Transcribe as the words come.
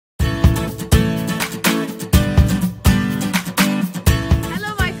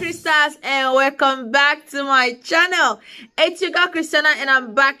Crystals, and welcome back to my channel. It's your girl Christiana, and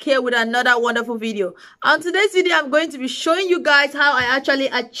I'm back here with another wonderful video. On today's video, I'm going to be showing you guys how I actually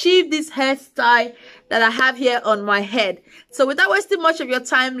achieved this hairstyle that I have here on my head. So without wasting much of your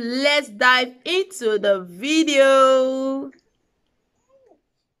time, let's dive into the video.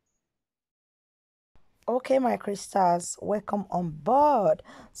 Okay, my crystals, welcome on board.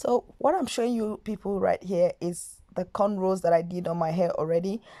 So what I'm showing you people right here is the cornrows that I did on my hair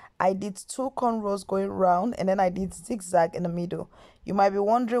already. I did 2 cornrows going round, and then I did zigzag in the middle. You might be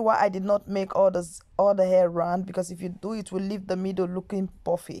wondering why I did not make all the hair round, because if you do, it will leave the middle looking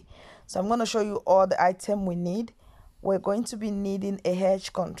puffy. So I'm going to show you all the item we need. We're going to be needing a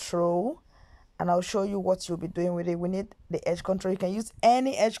edge control, and I'll show you what you'll be doing with it. We need the edge control. You can use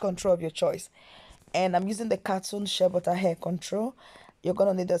any edge control of your choice. And I'm using the cartoon shea butter hair control. You're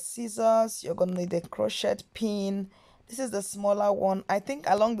gonna need the scissors, you're gonna need the crochet pin. This is the smaller one. I think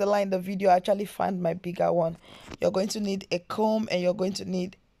along the line the video I actually find my bigger one. You're going to need a comb, and you're going to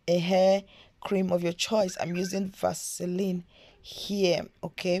need a hair cream of your choice. I'm using Vaseline here.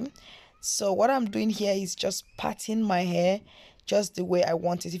 Okay, so what I'm doing here is just patting my hair just the way I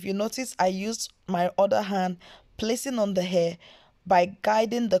want it. If you notice, I used my other hand placing on the hair by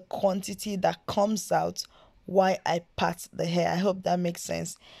guiding the quantity that comes out while I pat the hair. I hope that makes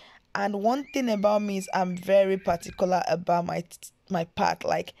sense. And one thing about me is I'm very particular about my part.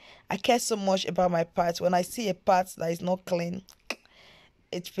 Like, I care so much about my parts. When I see a part that is not clean,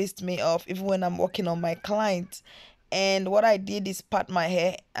 it pissed me off, even when I'm working on my client. And what I did is pat my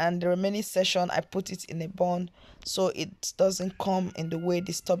hair, and the remaining section I put it in a bun so it doesn't come in the way,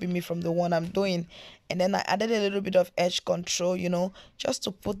 disturbing me from the one I'm doing. And then I added a little bit of edge control, you know, just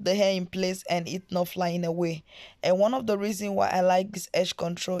to put the hair in place and it not flying away. And one of the reasons why I like this edge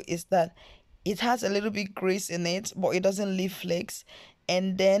control is that it has a little bit grease in it, but it doesn't leave flakes,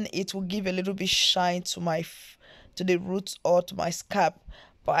 and then it will give a little bit shine to to the roots or to my scalp.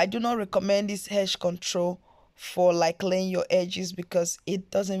 But I do not recommend this edge control for like laying your edges, because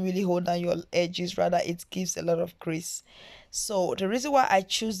it doesn't really hold down your edges, rather it gives a lot of grease. So the reason why I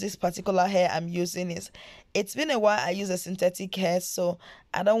choose this particular hair I'm using is it's been a while I use a synthetic hair, so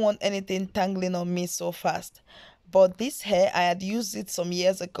I don't want anything tangling on me so fast. But this hair, I had used it some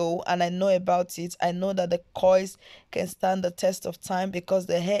years ago, and I know about it. I know that the coils can stand the test of time because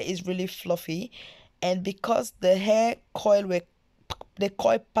the hair is really fluffy, and because the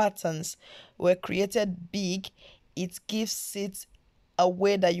coil patterns were created big, it gives it a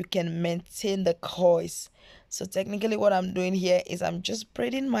way that you can maintain the coils. So technically what I'm doing here is I'm just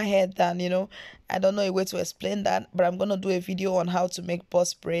braiding my hair down, you know. I don't know a way to explain that, but I'm going to do a video on how to make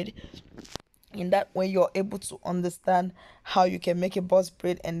boss braid. In that way you're able to understand how you can make a boss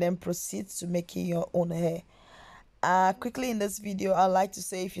braid and then proceed to making your own hair. Quickly in this video, I'd like to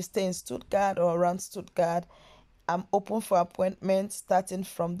say, if you stay in Stuttgart or around Stuttgart, I'm open for appointments starting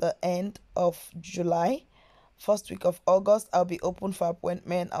from the end of July. First week of August, I'll be open for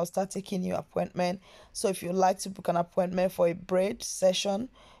appointment. I'll start taking your appointment. So if you'd like to book an appointment for a braid session,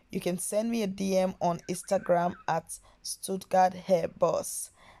 you can send me a DM on Instagram at Stuttgart Hair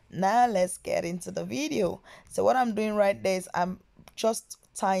Boss. Now let's get into the video. So what I'm doing right there is I'm just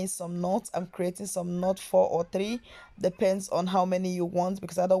tying some knots. I'm creating some knot 4 or 3, depends on how many you want,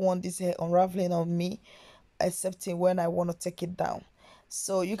 because I don't want this hair unraveling on me, excepting when I want to take it down.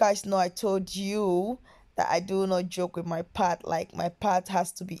 So you guys know I told you that I do not joke with my part. Like, my part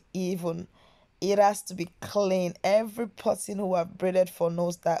has to be even, it has to be clean. Every person who I've braided for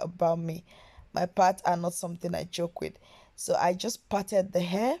knows that about me. My parts are not something I joke with. So I just parted the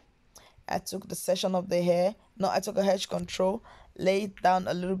hair. I took the section of the hair. No, I took a edge control, lay it down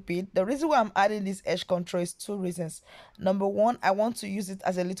a little bit. The reason why I'm adding this edge control is 2 reasons. Number one, I want to use it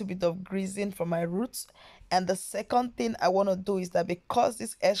as a little bit of greasing for my roots. And the second thing I want to do is that because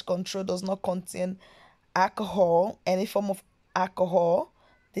this edge control does not contain alcohol, any form of alcohol,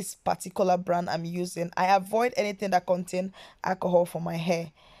 this particular brand I'm using, I avoid anything that contains alcohol for my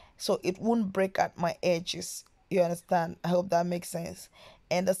hair, so it won't break at my edges. You understand? I hope that makes sense.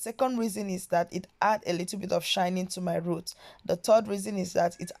 And the second reason is that it adds a little bit of shining to my roots. The third reason is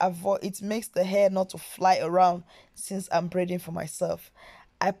that it makes the hair not to fly around, since I'm braiding for myself.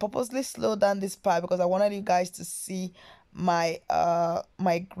 I purposely slowed down this part because I wanted you guys to see my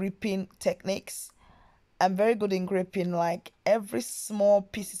gripping techniques. I'm very good in gripping. Like, every small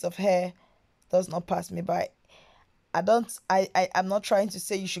pieces of hair does not pass me by. I'm not trying to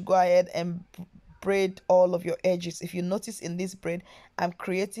say you should go ahead and braid all of your edges. If you notice in this braid, I'm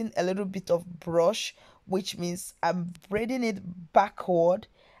creating a little bit of brush, which means I'm braiding it backward.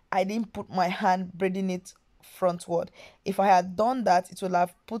 I didn't put my hand braiding it frontward. If I had done that, it would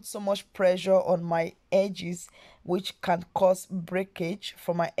have put so much pressure on my edges, which can cause breakage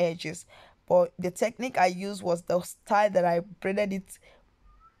for my edges. But the technique I used was the style that I braided it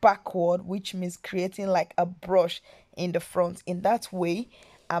backward, which means creating like a brush in the front. In that way,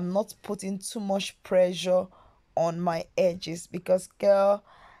 I'm not putting too much pressure on my edges, because girl,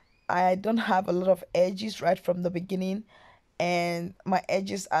 I don't have a lot of edges right from the beginning, and my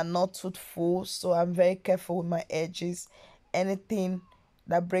edges are not too full, so I'm very careful with my edges. Anything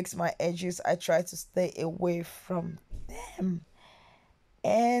that breaks my edges, I try to stay away from them.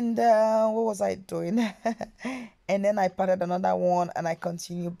 And what was I doing? And then I parted another one and I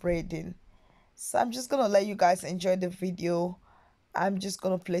continue braiding. So I'm just gonna let you guys enjoy the video. I'm just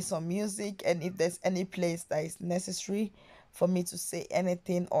gonna play some music, and if there's any place that is necessary for me to say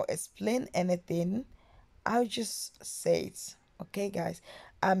anything or explain anything, I'll just say it. Okay, guys.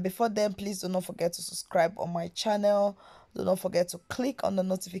 And before then, please do not forget to subscribe on my channel. Do not forget to click on the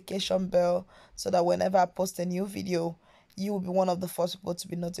notification bell so that whenever I post a new video, you will be one of the first people to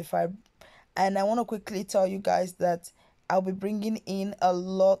be notified. And I want to quickly tell you guys that I'll be bringing in a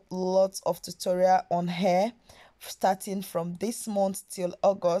lots of tutorial on hair starting from this month till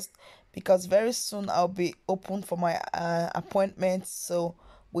August, because very soon I'll be open for my appointments. So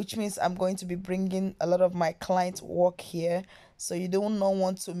which means I'm going to be bringing a lot of my clients work here, so you do not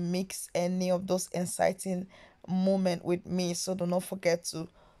want to mix any of those exciting moment with me. So do not forget to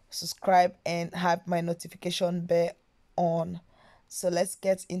subscribe and have my notification bell on. So let's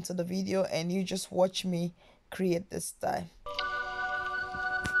get into the video and you just watch me create this style.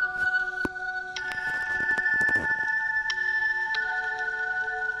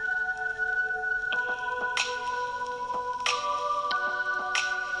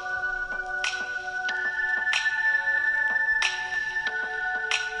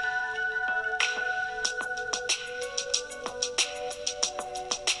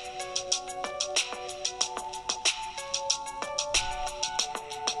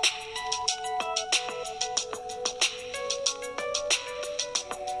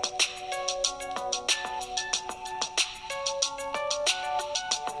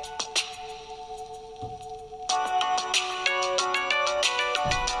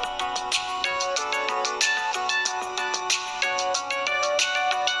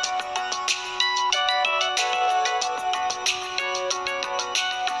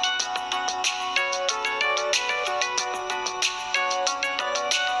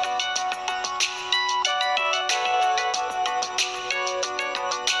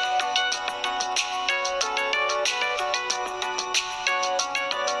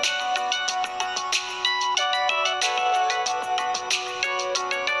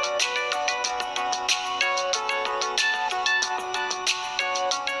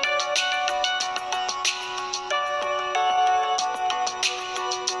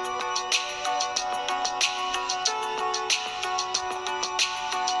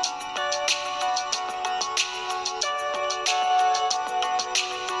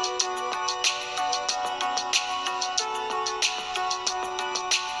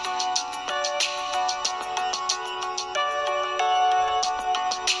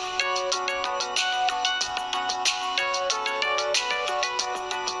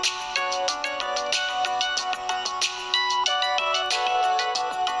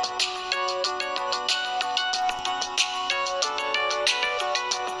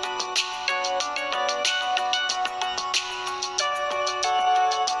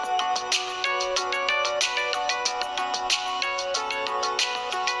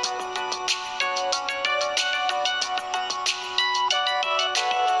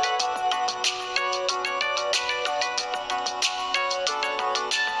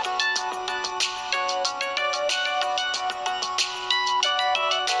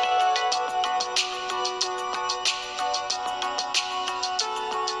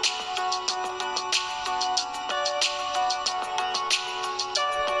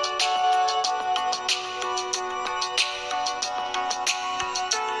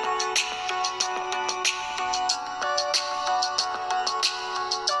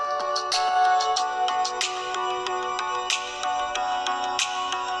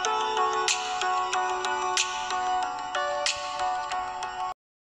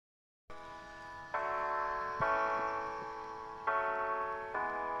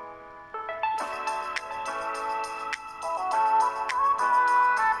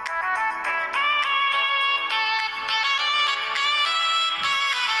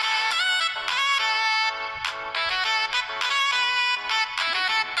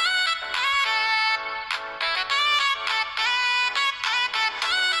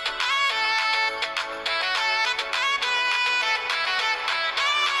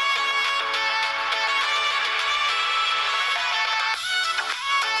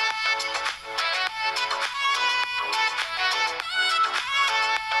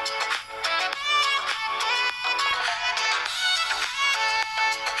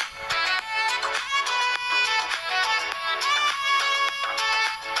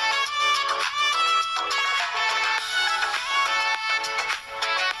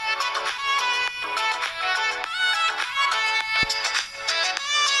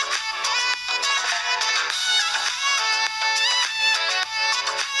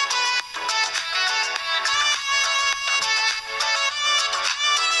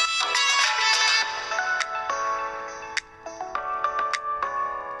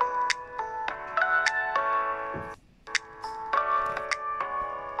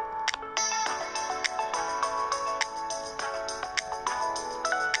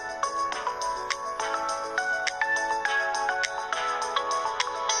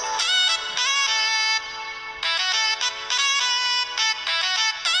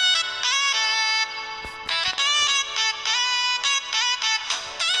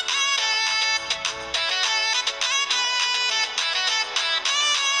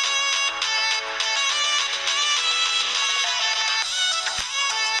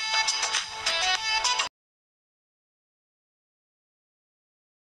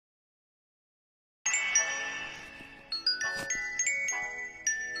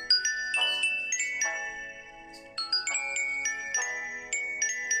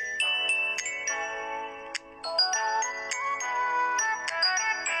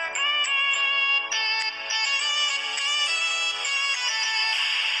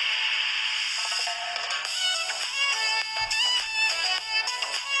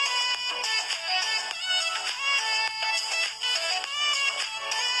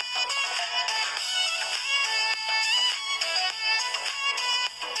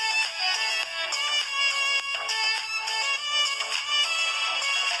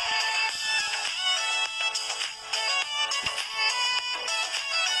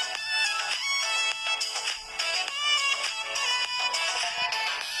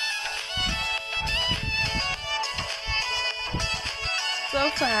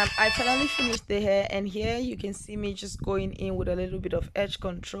 So I finally finished the hair, and here you can see me just going in with a little bit of edge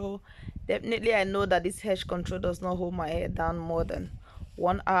control. Definitely I know that this edge control does not hold my hair down more than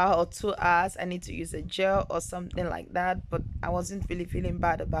 1 hour or 2 hours. I need to use a gel or something like that, but I wasn't really feeling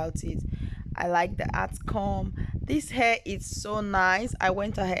bad about it. I like the outcome. This hair is so nice. I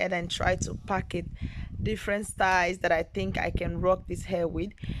went ahead and tried to pack it different styles that I think I can rock this hair with.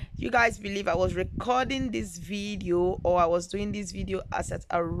 You guys believe I was recording this video, or I was doing this video as at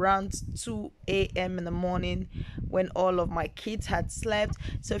around 2 a.m. in the morning when all of my kids had slept.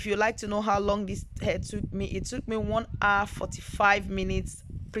 So if you like to know how long this hair took me, it took me 1 hour 45 minutes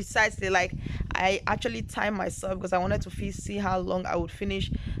precisely. Like, I actually timed myself because I wanted to see how long I would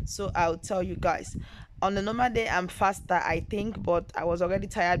finish, so I'll tell you guys. On a normal day I'm faster, I think, but I was already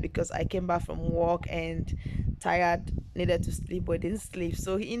tired because I came back from work and tired, needed to sleep but didn't sleep.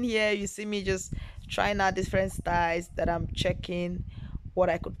 So in here you see me just trying out different styles that I'm checking what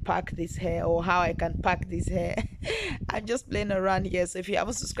I could pack this hair, or how I can pack this hair. I'm just playing around here. So if you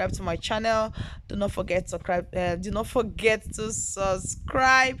haven't subscribed to my channel, do not forget to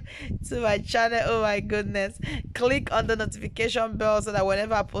subscribe to my channel. Oh my goodness, click on the notification bell so that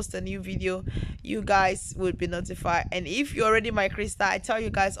whenever I post a new video, you guys will be notified. And if you're already my crystal, I tell you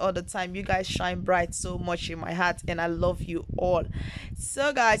guys all the time, you guys shine bright so much in my heart, and I love you all.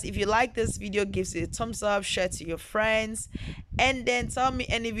 So guys, if you like this video, give it a thumbs up, share to your friends, and then tell me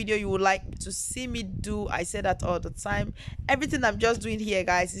any video you would like to see me do. I say that all the time. Everything I'm just doing here,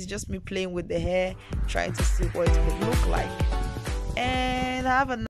 guys, is just me playing with the hair, trying to see what it would look like. And have a